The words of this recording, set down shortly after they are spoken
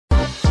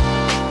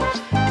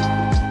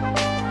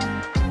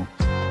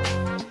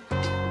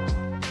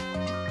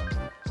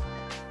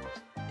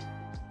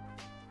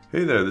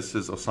Hey there, this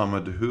is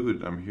Osama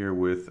Dahoud. I'm here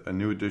with a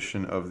new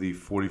edition of the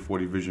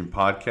 4040 Vision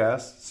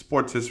podcast,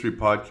 sports history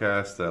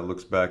podcast that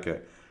looks back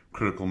at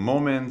critical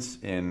moments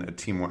in a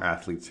team or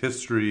athlete's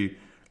history.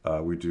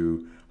 We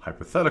do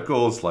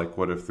hypotheticals like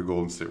what if the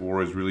Golden State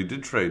Warriors really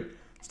did trade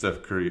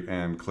Steph Curry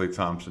and Klay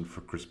Thompson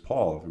for Chris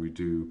Paul. We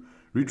do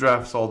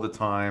redrafts all the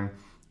time.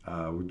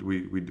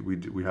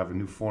 We have a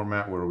new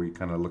format where we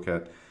kind of look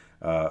at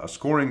a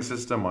scoring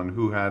system on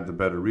who had the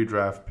better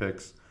redraft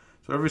picks.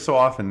 So every so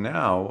often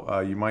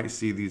now, you might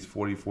see these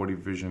 40-40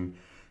 Vision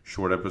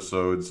short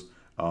episodes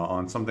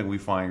on something we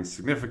find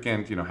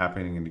significant,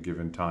 happening in a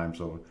given time.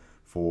 So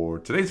for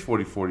today's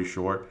 40-40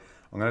 short,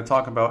 I'm going to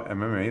talk about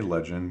MMA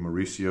legend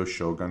Mauricio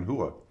Shogun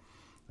Rua.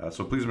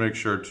 So please make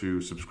sure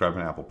to subscribe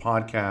on Apple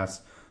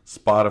Podcasts,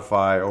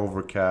 Spotify,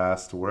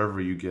 Overcast,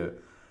 wherever you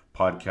get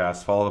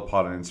podcasts. Follow the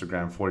pod on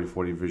Instagram,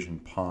 4040 Vision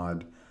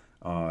Pod,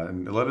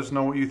 and let us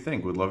know what you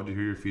think. We'd love to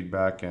hear your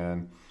feedback,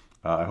 and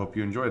I hope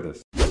you enjoy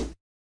this.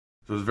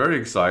 So it's very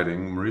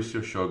exciting.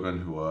 Mauricio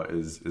Shogun Rua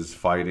is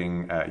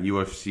fighting at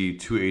UFC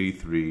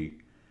 283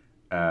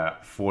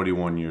 at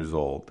 41 years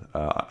old.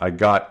 I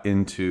got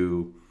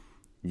into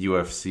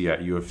UFC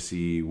at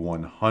UFC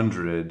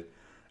 100.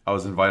 I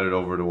was invited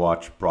over to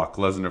watch Brock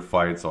Lesnar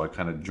fight, so I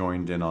kind of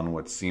joined in on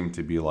what seemed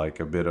to be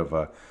like a bit of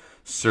a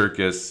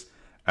circus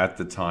at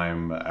the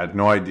time. I had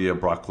no idea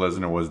Brock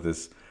Lesnar was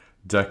this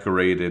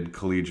decorated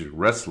collegiate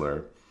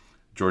wrestler.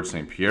 George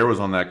St. Pierre was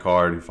on that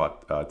card. He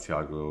fought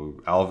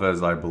Thiago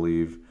Alves, I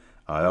believe.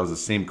 That was the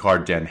same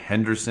card. Dan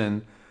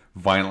Henderson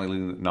violently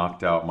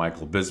knocked out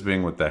Michael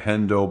Bisping with the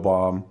Hendo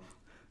bomb.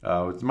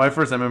 My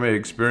first MMA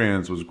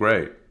experience was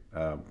great.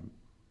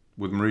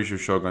 With Mauricio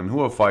Shogun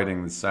Rua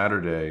fighting this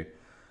Saturday,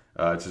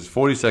 it's his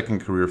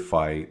 42nd career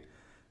fight.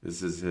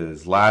 This is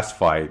his last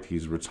fight.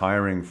 He's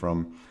retiring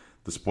from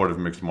the sport of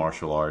mixed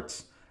martial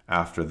arts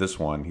after this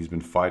one. He's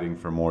been fighting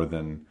for more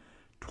than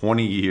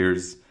 20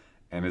 years.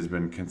 And has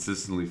been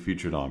consistently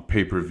featured on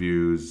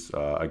pay-per-views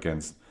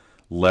against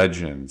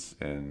legends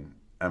in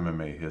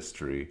MMA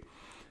history.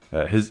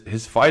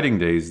 His fighting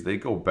days, they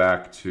go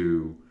back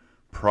to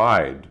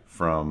Pride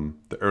from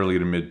the early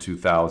to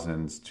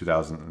mid-2000s,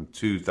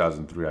 2002,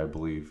 2003, I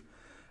believe.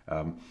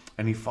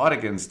 And he fought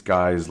against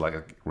guys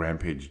like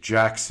Rampage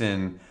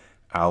Jackson,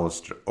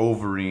 Alistair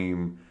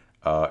Overeem,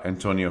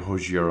 Antonio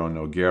Rogério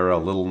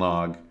Nogueira, Little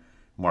Nog,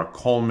 Mark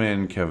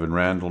Coleman, Kevin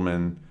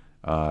Randleman,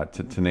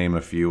 to name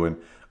a few. And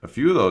a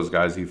few of those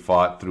guys he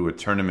fought through a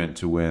tournament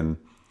to win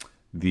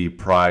the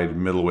Pride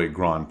Middleweight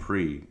Grand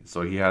Prix.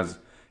 So he had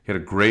a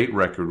great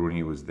record when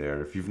he was there.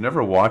 If you've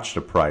never watched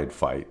a Pride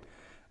fight,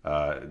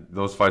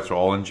 those fights were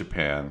all in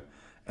Japan,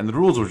 and the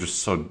rules were just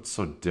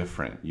so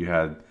different. You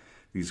had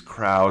these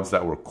crowds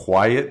that were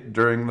quiet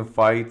during the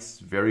fights,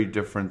 very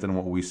different than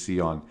what we see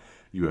on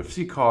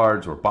UFC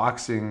cards or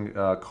boxing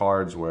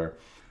cards, where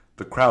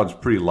the crowd's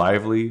pretty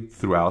lively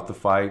throughout the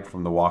fight,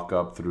 from the walk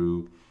up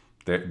through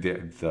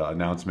the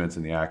announcements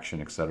and the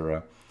action,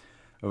 etc.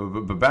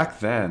 But back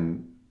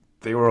then,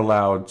 they were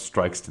allowed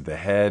strikes to the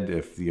head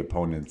if the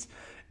opponent's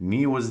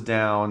knee was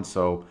down.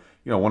 So,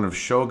 one of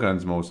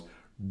Shogun's most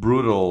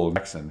brutal,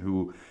 Jackson,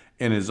 who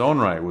in his own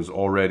right was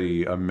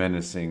already a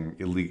menacing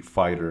elite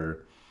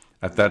fighter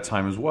at that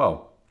time as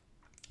well.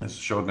 As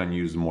Shogun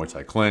used Muay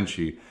Thai clinch,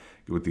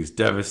 with these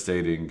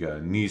devastating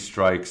knee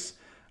strikes,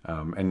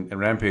 and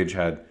Rampage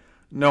had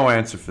no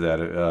answer for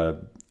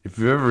that. If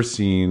you've ever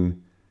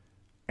seen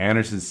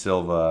Anderson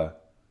Silva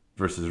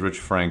versus Rich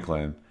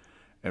Franklin,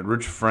 and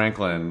Rich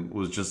Franklin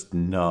was just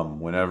numb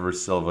whenever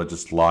Silva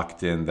just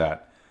locked in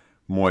that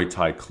Muay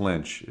Thai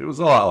clinch. It was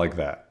a lot like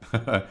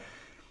that.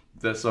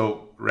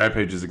 So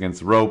Rampage is against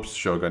the ropes.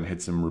 Shogun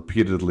hits him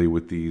repeatedly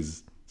with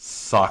these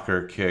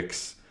soccer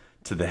kicks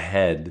to the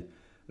head.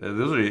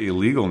 Those are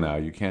illegal now.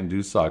 You can't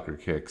do soccer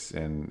kicks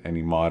in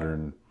any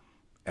modern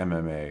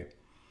MMA.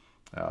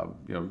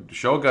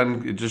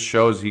 Shogun, it just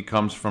shows he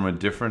comes from a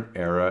different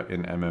era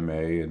in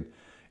MMA, and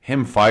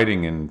him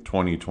fighting in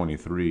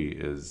 2023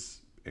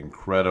 is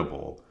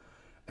incredible.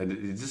 And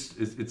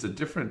it's a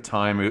different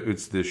time.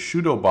 It's the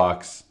Shudo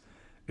Box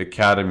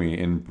Academy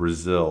in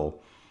Brazil.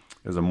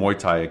 There's a Muay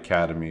Thai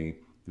academy.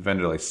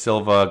 Vanderlei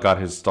Silva got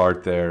his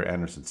start there.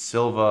 Anderson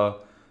Silva,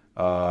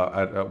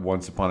 at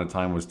once upon a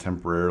time, was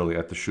temporarily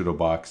at the Shudo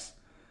Box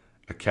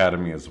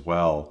Academy as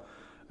well.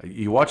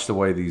 You watch the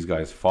way these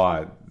guys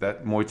fought.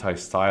 That Muay Thai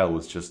style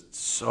was just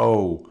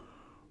so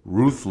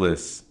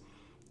ruthless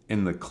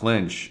in the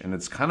clinch, and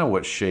it's kind of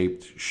what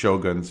shaped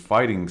Shogun's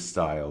fighting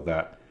style,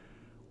 that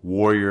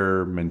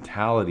warrior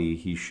mentality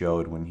he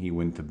showed when he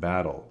went to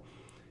battle.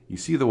 You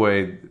see the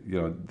way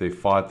they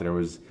fought. There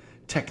was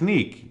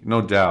technique,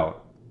 no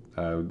doubt,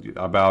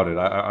 about it.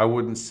 I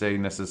wouldn't say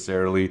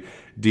necessarily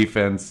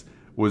defense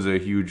was a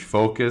huge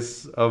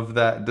focus of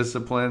that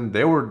discipline.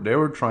 They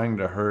were trying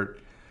to hurt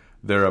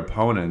their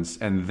opponents,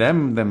 and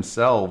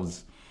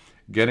themselves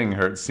getting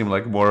hurt seemed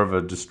like more of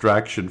a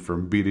distraction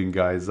from beating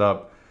guys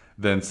up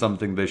than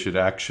something they should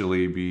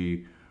actually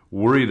be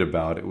worried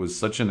about. It was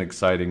such an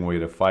exciting way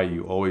to fight.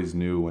 You always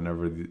knew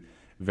whenever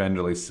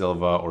Vanderlei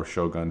Silva or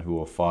Shogun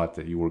Rua fought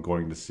that you were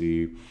going to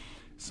see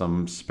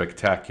some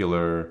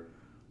spectacular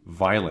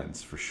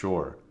violence for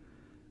sure.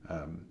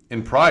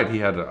 In Pride, he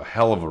had a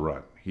hell of a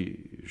run.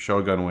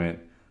 Shogun went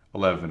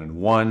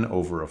 11-1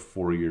 over a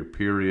 4-year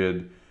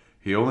period.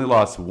 He only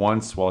lost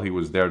once while he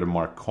was there to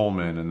Mark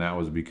Coleman, and that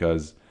was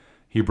because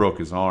he broke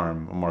his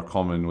arm. Mark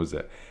Coleman was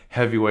at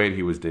heavyweight.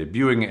 He was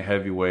debuting at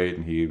heavyweight,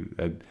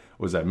 and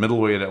was at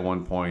middleweight at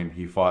one point.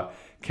 He fought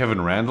Kevin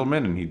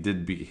Randleman, and he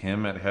did beat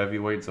him at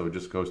heavyweight. So it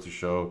just goes to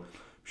show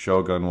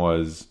Shogun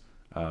was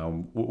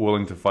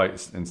willing to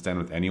fight and stand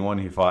with anyone.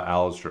 He fought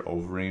Alistair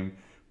Overeem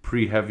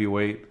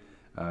pre-heavyweight.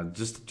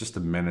 Just a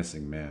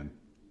menacing man.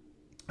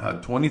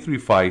 23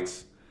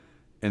 fights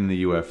in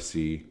the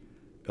UFC,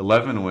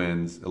 11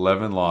 wins,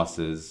 11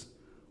 losses,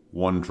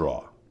 1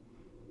 draw.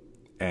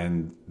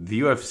 And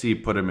the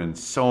UFC put him in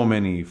so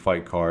many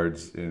fight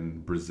cards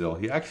in Brazil.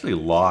 He actually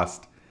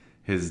lost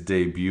his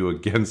debut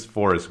against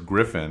Forrest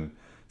Griffin,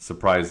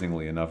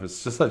 surprisingly enough.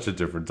 It's just such a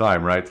different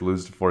time, right? To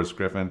lose to Forrest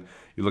Griffin.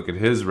 You look at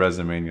his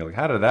resume and you're like,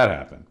 how did that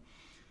happen?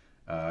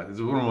 It's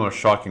one of the most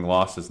shocking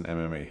losses in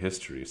MMA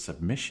history.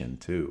 Submission,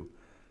 too.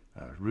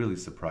 Really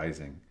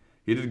surprising.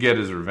 He did get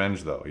his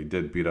revenge, though. He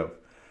did beat up.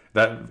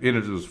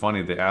 It was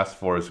funny. They asked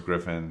Forrest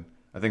Griffin,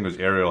 I think it was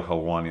Ariel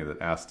Helwani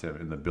that asked him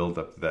in the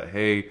build-up to that,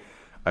 hey,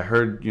 I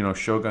heard,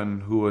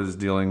 Shogun Rua was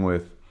dealing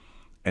with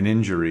an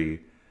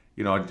injury.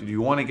 Do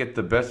you want to get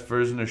the best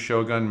version of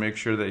Shogun, make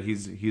sure that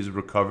he's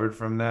recovered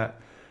from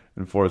that?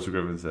 And Forrest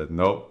Griffin said,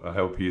 nope, I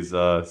hope he's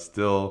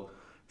still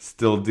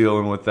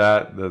dealing with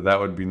that. That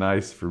would be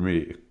nice for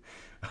me.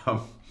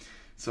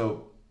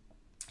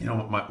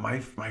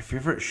 My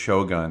favorite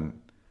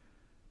Shogun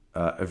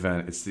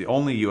event, it's the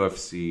only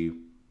UFC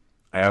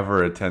I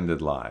ever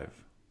attended live.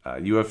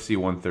 UFC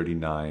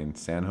 139,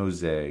 San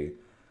Jose,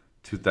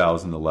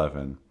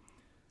 2011.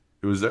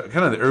 It was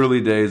kind of the early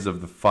days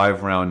of the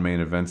 5-round main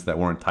events that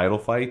weren't title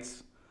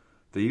fights.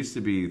 There used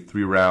to be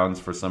 3 rounds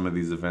for some of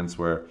these events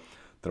where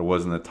there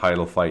wasn't a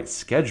title fight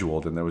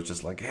scheduled, and there was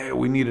just like, hey,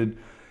 we needed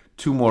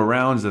 2 more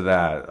rounds of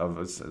that.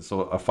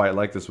 So a fight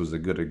like this was a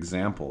good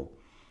example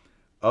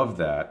of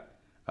that.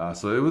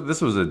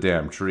 This was a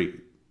damn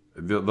treat.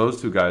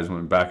 Those 2 guys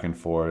went back and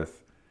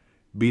forth,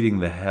 beating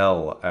the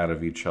hell out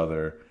of each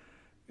other.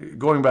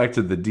 Going back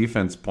to the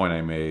defense point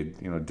I made,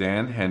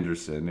 Dan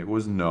Henderson, it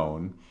was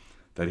known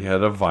that he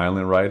had a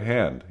violent right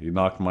hand. He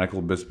knocked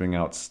Michael Bisping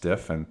out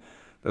stiff, and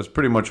that's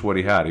pretty much what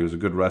he had. He was a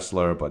good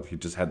wrestler, but he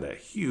just had that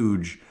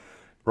huge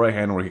right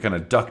hand where he kind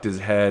of ducked his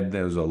head.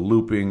 There was a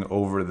looping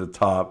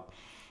over-the-top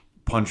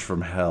punch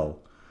from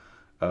hell.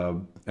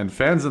 And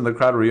fans in the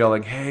crowd were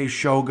yelling, hey,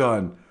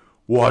 Shogun,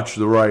 watch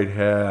the right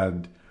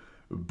hand.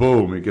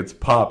 Boom, it gets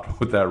popped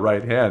with that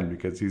right hand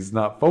because he's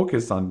not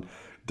focused on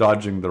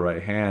dodging the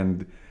right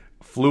hand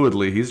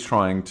fluidly. He's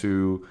trying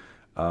to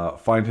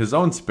find his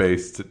own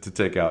space to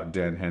take out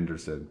Dan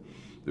Henderson.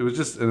 It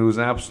was an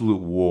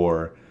absolute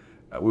war.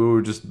 It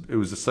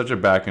was just such a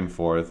back and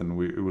forth,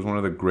 and it was one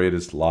of the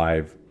greatest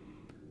live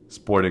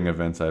sporting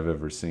events I've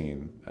ever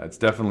seen. It's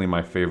definitely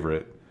my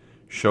favorite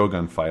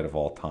Shogun fight of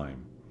all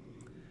time.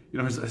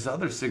 His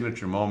other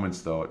signature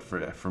moments, though,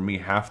 for me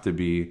have to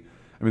be,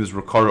 there's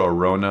Ricardo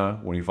Arona,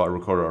 when he fought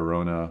Ricardo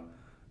Arona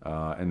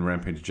and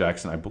Rampage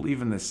Jackson, I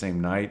believe in the same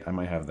night. I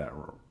might have that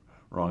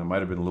wrong. It might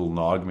have been Little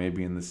Nog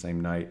maybe in the same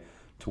night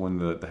to win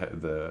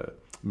the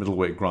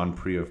middleweight Grand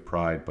Prix of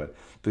Pride. But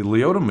the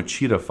Lyoto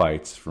Machida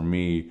fights, for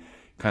me,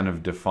 kind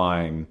of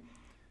define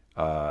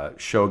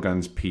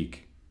Shogun's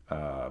peak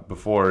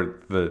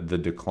before the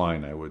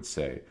decline, I would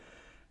say.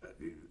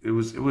 It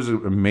was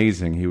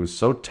amazing. He was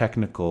so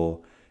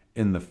technical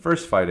in the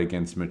first fight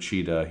against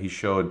Machida. He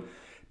showed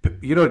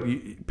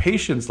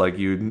patience like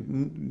you'd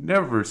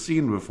never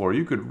seen before.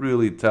 You could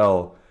really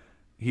tell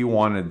he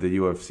wanted the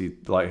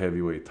UFC light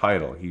heavyweight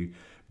title. He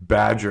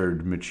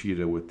badgered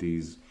Machida with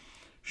these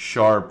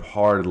sharp,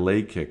 hard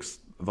leg kicks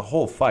the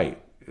whole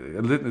fight.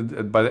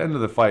 By the end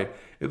of the fight,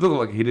 it looked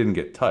like he didn't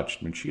get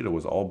touched. Machida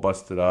was all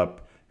busted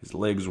up. His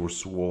legs were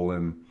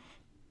swollen.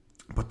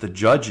 But the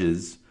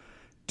judges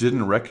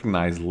didn't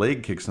recognize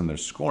leg kicks in their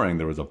scoring.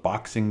 There was a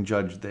boxing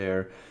judge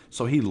there.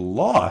 So he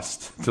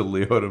lost to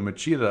Lyoto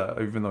Machida,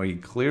 even though he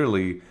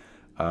clearly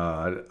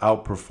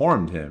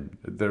outperformed him.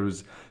 There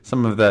was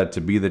some of that,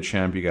 to be the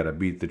champ, you got to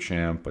beat the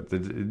champ. But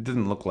it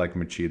didn't look like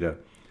Machida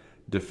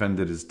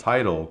defended his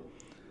title.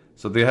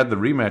 So they had the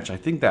rematch. I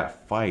think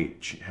that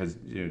fight has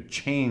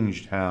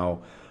changed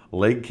how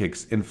leg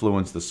kicks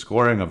influence the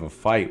scoring of a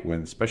fight,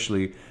 when,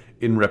 especially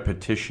in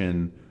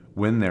repetition,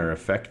 when they're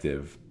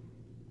effective.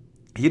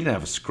 He didn't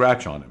have a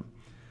scratch on him.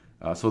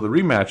 So the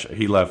rematch,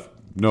 he left,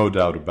 no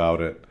doubt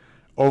about it.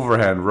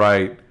 Overhand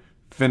right,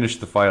 finished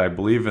the fight, I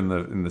believe,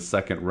 in the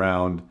second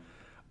round.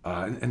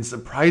 And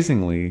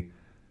surprisingly,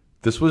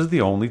 this was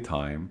the only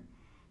time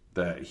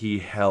that he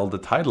held a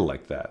title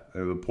like that.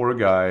 The poor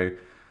guy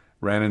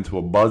ran into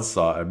a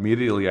buzzsaw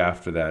immediately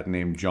after that,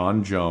 named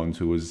John Jones,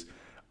 who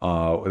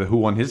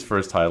won his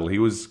first title. He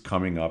was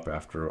coming up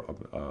after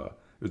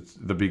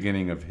the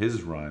beginning of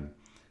his run.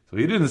 So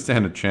he didn't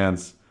stand a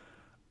chance,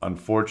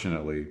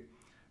 unfortunately.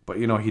 But,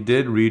 he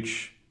did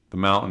reach the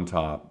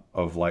mountaintop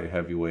of light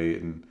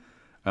heavyweight. And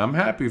I'm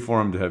happy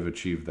for him to have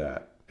achieved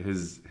that.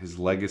 His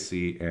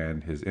legacy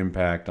and his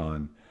impact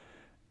on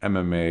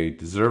MMA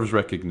deserves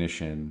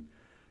recognition.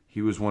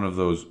 He was one of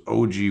those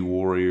OG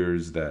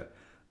warriors that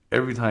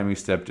every time he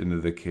stepped into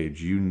the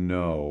cage,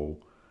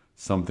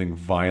 something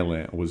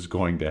violent was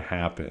going to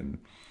happen.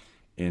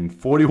 In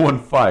 41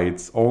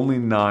 fights, only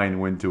 9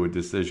 went to a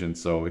decision,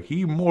 so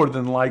he more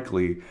than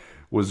likely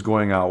was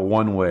going out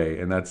one way,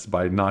 and that's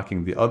by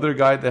knocking the other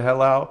guy the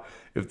hell out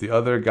if the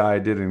other guy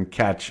didn't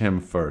catch him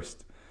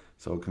first.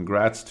 So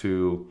congrats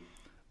to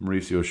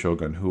Mauricio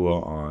Shogun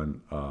Rua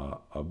on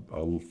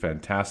a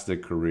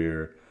fantastic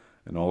career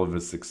and all of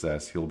his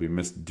success. He'll be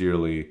missed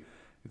dearly.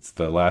 It's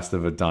the last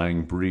of a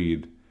dying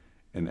breed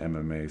in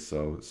MMA.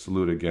 So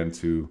salute again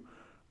to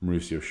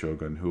Mauricio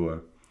Shogun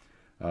Rua.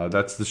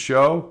 That's the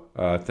show.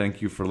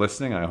 Thank you for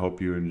listening. I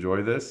hope you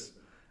enjoy this.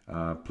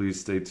 Please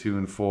stay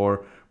tuned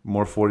for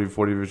more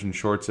 4040 Vision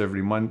shorts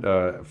every Monday,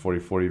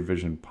 4040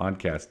 Vision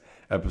podcast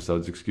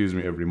episodes,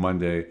 every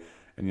Monday.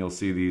 And you'll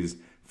see these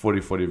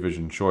 4040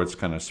 Vision shorts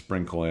kind of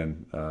sprinkle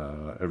in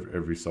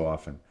every so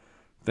often.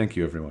 Thank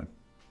you, everyone.